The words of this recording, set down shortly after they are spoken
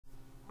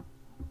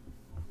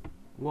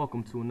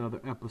Welcome to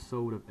another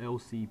episode of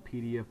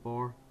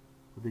Lcpdfr.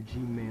 The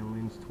G-Man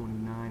Lens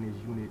 29 is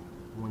Unit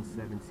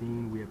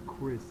 117. We have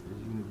Chris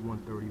as Unit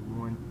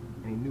 131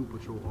 and a new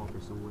patrol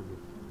officer with it,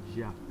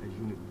 Jeff as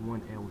Unit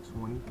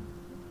 1L20.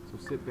 So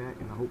sit back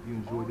and I hope you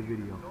enjoy the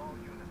video.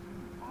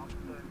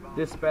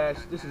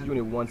 Dispatch, this is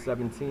Unit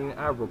 117.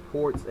 I have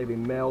reports of a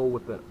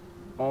male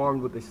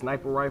armed with a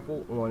sniper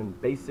rifle on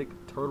Basic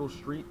Turtle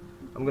Street.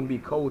 I'm going to be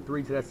code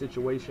 3 to that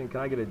situation. Can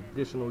I get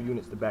additional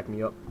units to back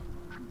me up?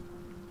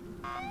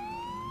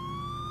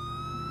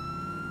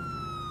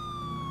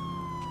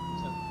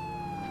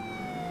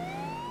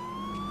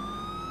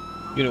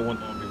 Unit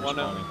 120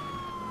 responding.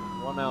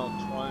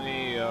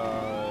 1L20,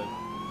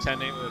 10-8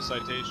 with a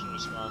citation,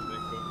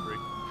 responding, code 3.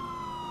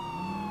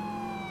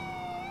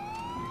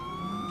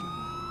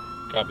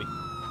 Copy.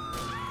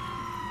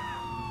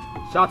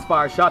 Shots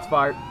fired, shots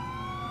fired.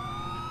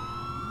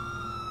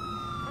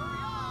 Hurry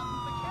up,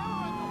 the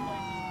camera on the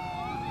place is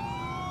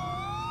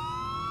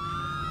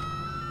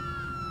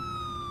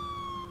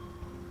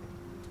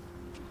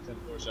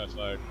closing. 10-4 shots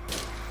fired.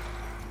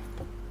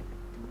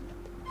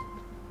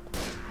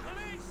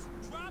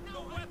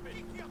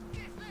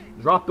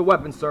 Drop the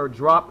weapon, sir.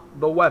 Drop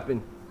the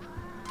weapon.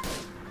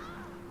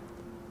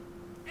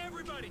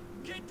 Everybody,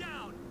 get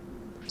down.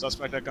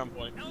 Suspect at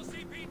gunpoint.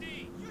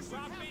 LCPD,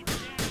 drop me down.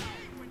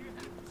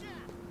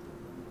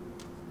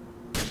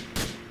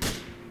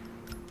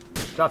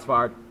 Shots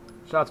fired.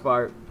 Shots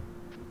fired.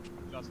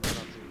 Shots fired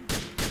on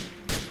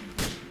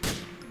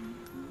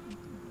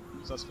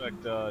 2.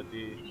 Suspect,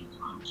 D.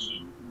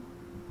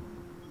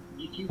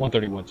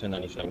 131,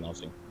 1097, I'll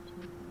see.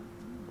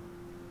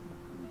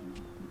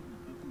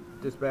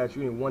 Dispatch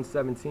Unit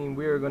 117.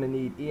 We are going to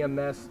need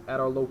EMS at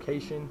our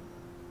location.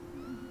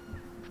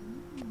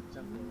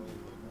 10-4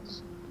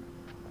 EMS.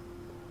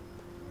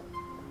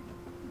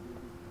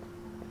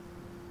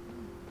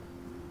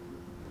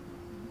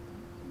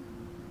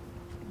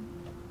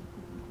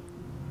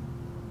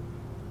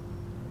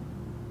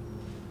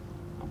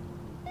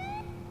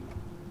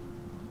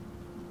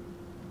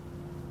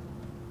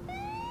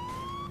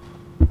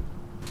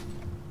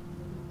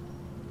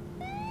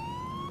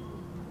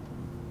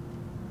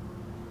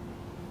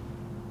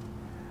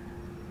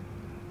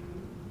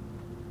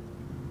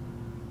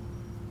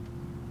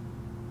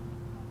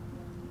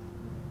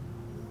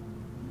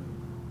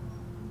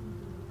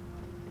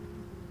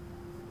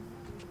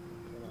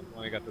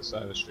 I got this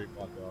side of the street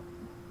blocked off.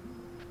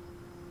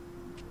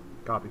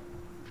 Copy.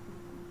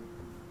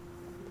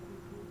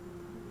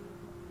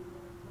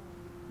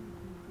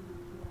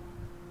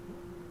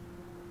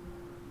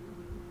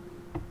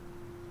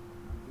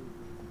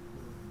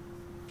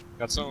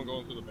 Got someone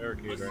going through the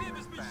barricade right now.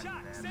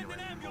 Send an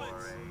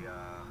ambulance. A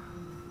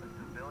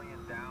civilian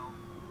down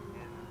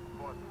in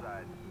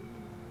Northside.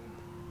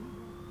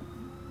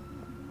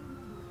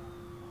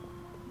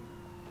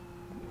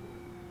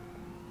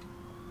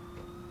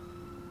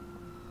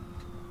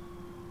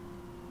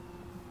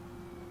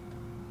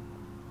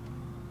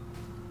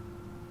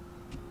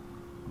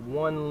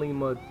 One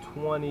Lima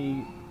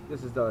 20.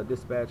 This is the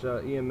dispatch.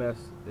 EMS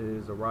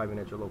is arriving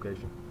at your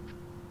location.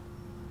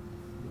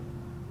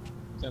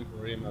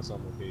 10-4 EMS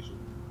on location.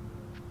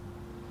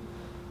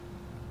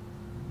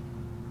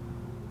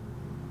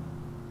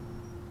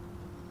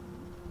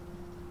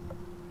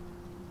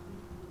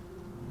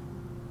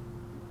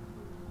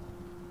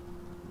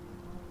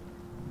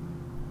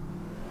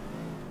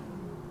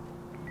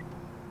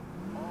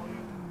 All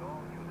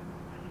units.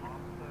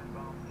 Officer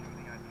involved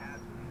shooting on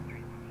Cassidy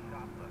Street from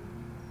Shoplifter.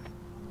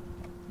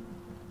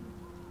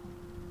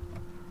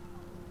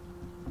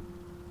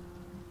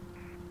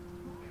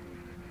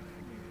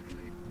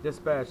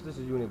 Dispatch, this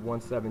is Unit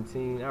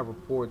 117. I have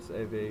reports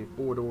of a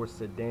four-door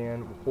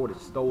sedan reported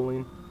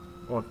stolen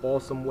on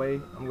Folsom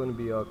Way. I'm going to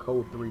be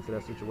code 3 to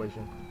that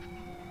situation.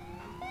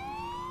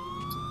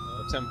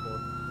 10-4.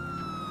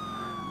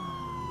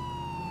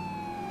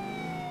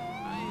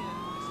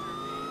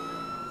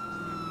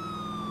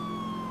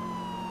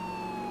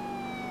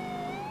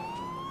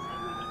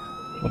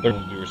 One third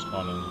will be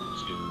responding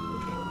to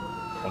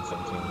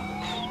 117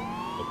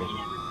 location.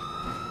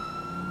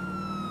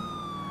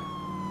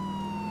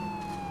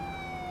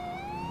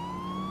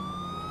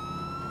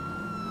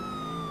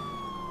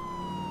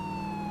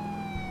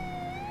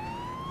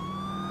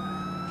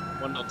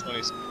 One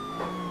L20.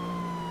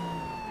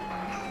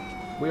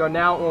 We are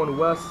now on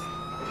West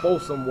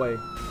Folsom Way.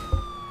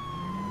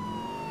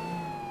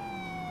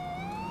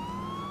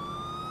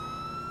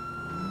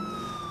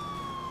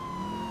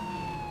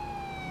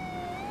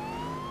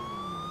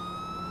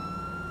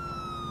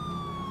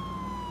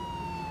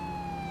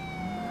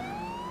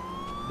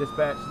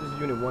 Dispatch, this is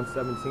Unit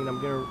 117.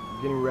 I'm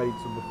getting ready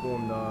to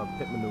perform the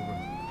pit maneuver.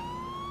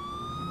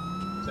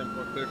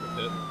 10-4 clear for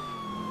pit.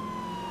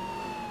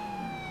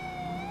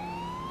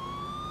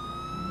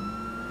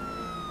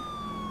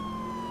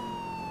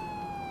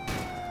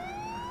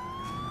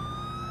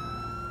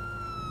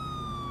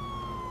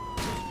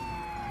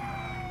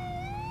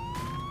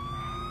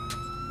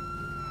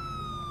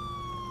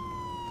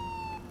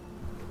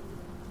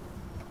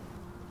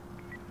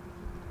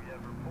 We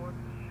have reports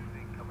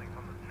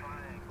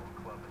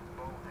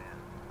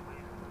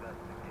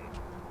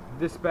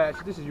Dispatch,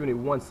 this is Unit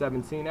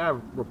 117. I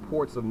have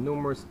reports of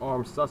numerous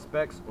armed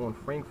suspects on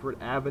Frankfurt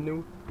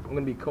Avenue. I'm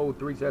going to be code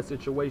 3 to that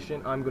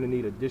situation. I'm going to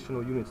need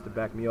additional units to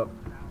back me up.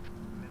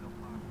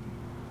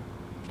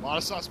 A lot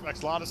of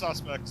suspects, a lot of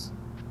suspects.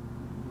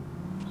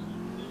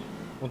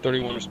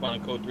 131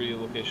 responding code 3 to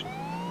location.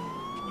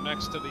 We're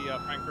next to the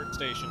Frankfurt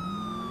station.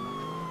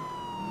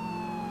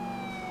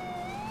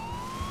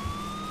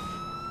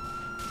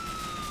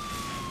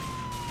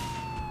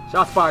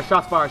 Shots fired,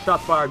 shots fired,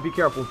 shots fired. Be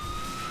careful.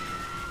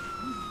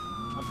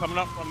 I'm coming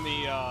up from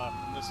the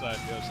from this side,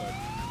 the other side.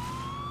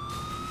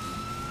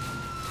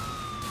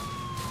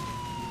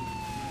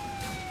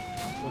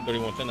 One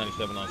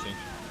 1097 on scene.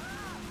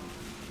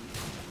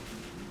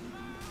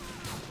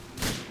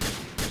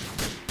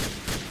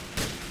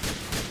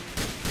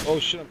 Oh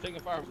shit, I'm taking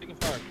fire, I'm taking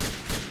fire.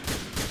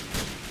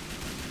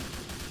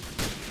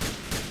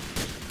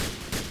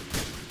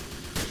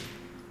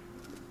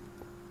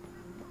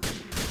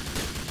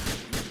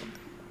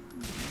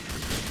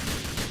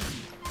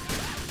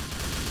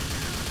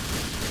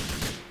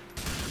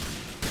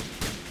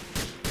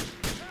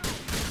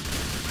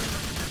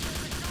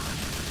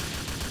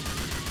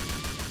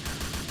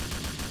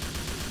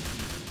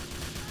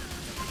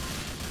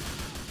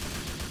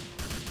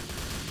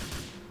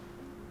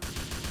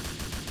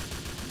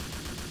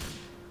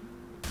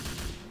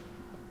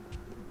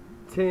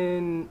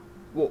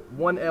 Well,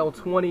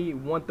 1L20,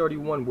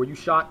 131. Were you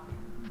shot?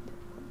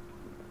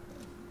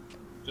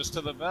 Just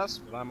to the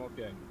vest, but I'm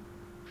okay.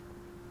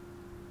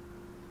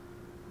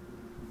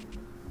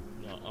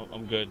 No,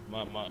 I'm good.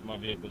 My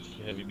vehicle's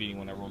heavy beating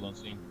when I rolled on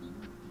scene.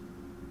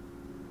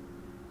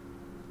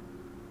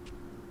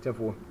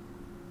 10-4.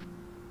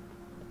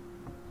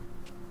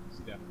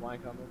 Step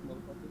blank on those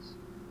motherfuckers.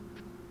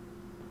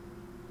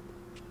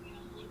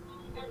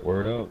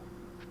 Word up.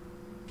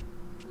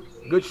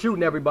 Good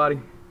shooting, everybody.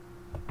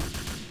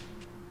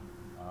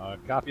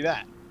 Copy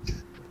that.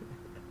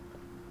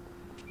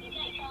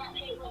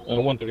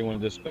 131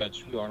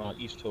 dispatch. We are on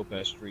East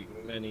Topaz Street.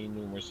 Many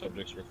numerous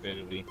subjects were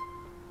fatally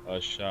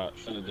shot.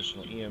 An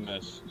additional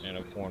EMS and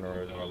a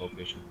coroner at our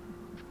location.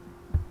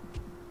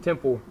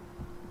 10-4.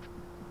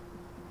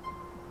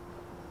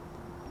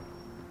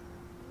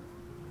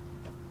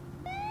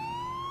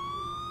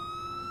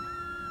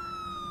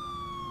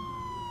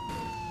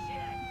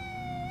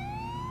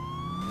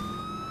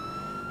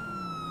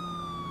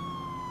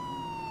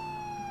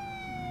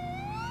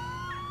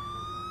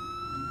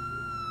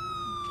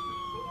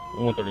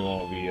 And 131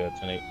 will be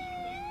 10-8.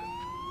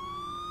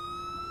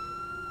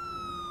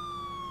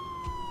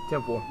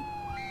 10-4.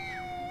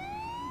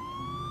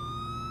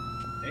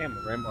 Damn,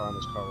 the rainbow on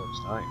this car looks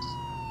nice.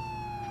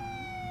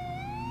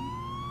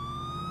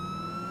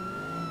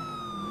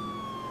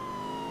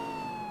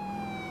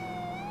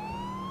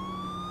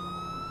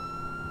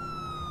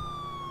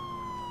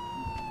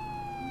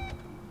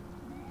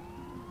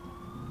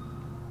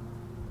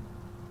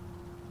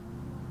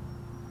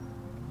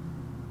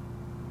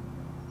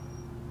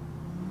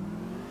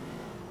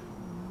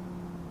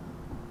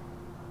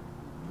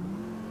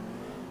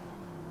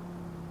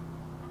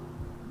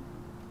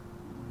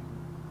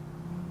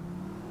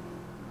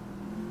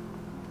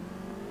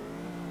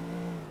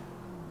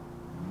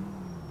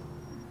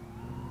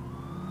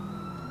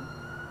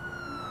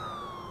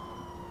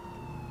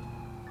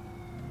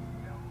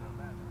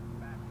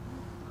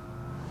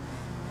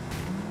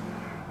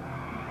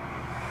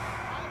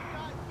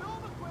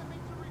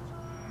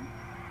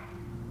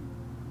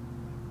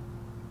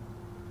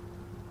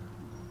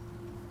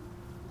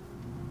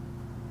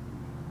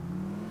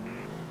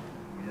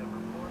 We have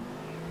reports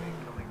of shooting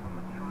coming from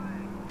the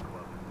Triangle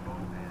Club in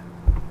Spokane.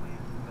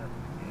 Please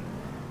investigate.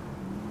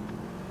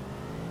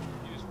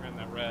 You just ran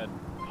that red.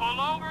 Pull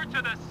over to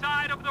the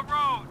side of the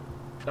road.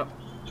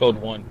 Code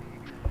 1.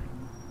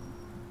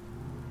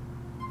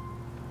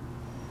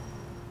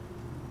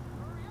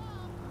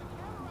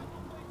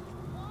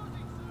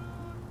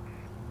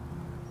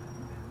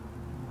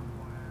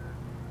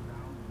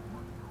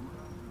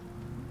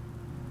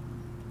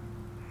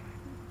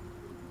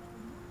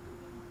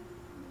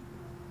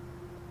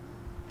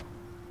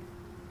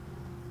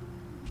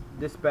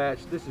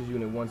 Dispatch, this is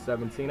Unit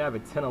 117. I have a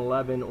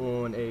 1011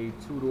 on a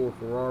two-door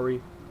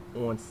Ferrari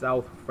on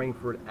South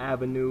Frankfurt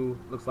Avenue.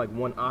 Looks like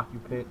one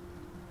occupant.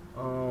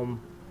 Can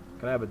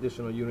I have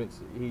additional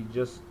units?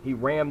 He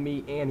rammed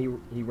me and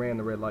he ran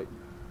the red light.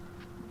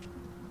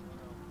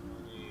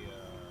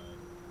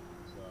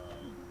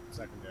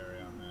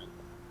 Secondary on that,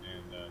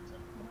 and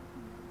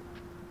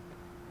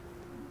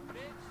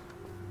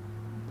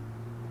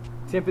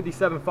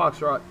 1057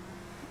 Foxtrot.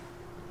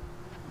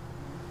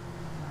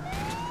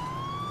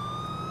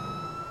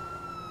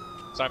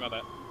 sorry about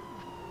that.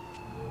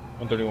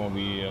 131 will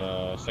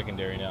be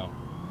secondary now.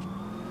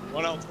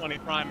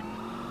 1L20 prime,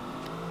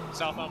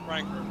 southbound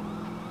Frankfurt.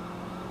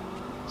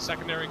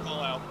 Secondary call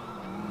out.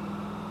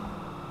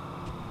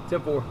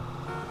 10-4.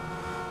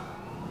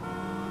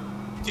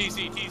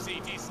 TC.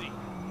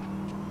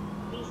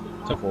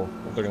 10-4.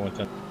 131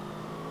 10.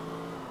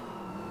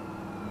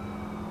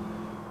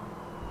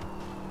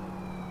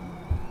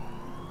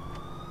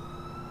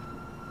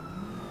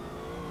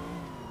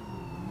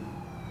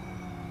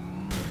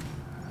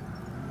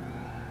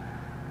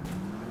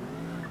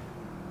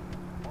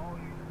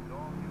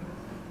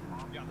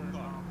 out the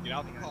car. Get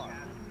out the car.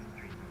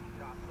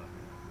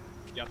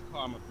 Get out the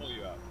car. I'm gonna pull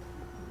you out.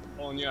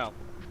 Pulling you out.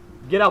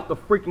 Get out the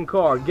freaking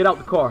car. Get out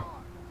the car.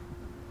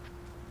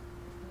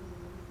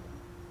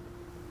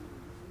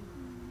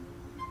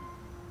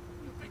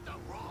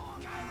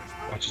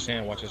 Watch his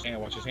hand, watch his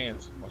hand, watch his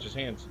hands, watch his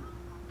hands.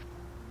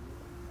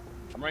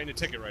 I'm writing a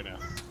ticket right now.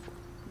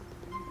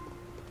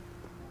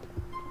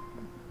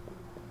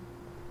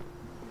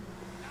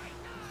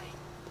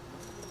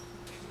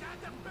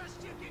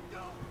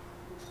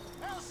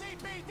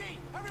 Lcpd!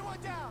 Everyone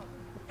down!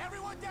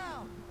 Everyone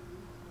down!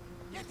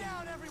 Get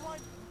down, everyone!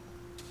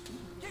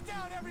 Get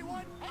down,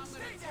 everyone! And stay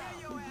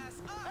down!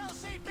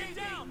 Lcpd!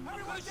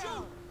 Everyone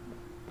down!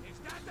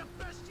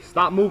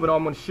 Stop moving or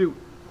I'm gonna shoot.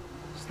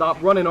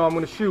 Stop running or I'm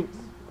gonna shoot.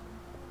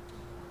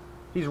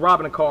 He's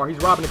robbing a car. He's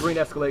robbing the green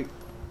Escalade.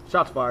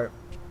 Shots fired.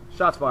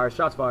 Shots fired.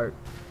 Shots fired.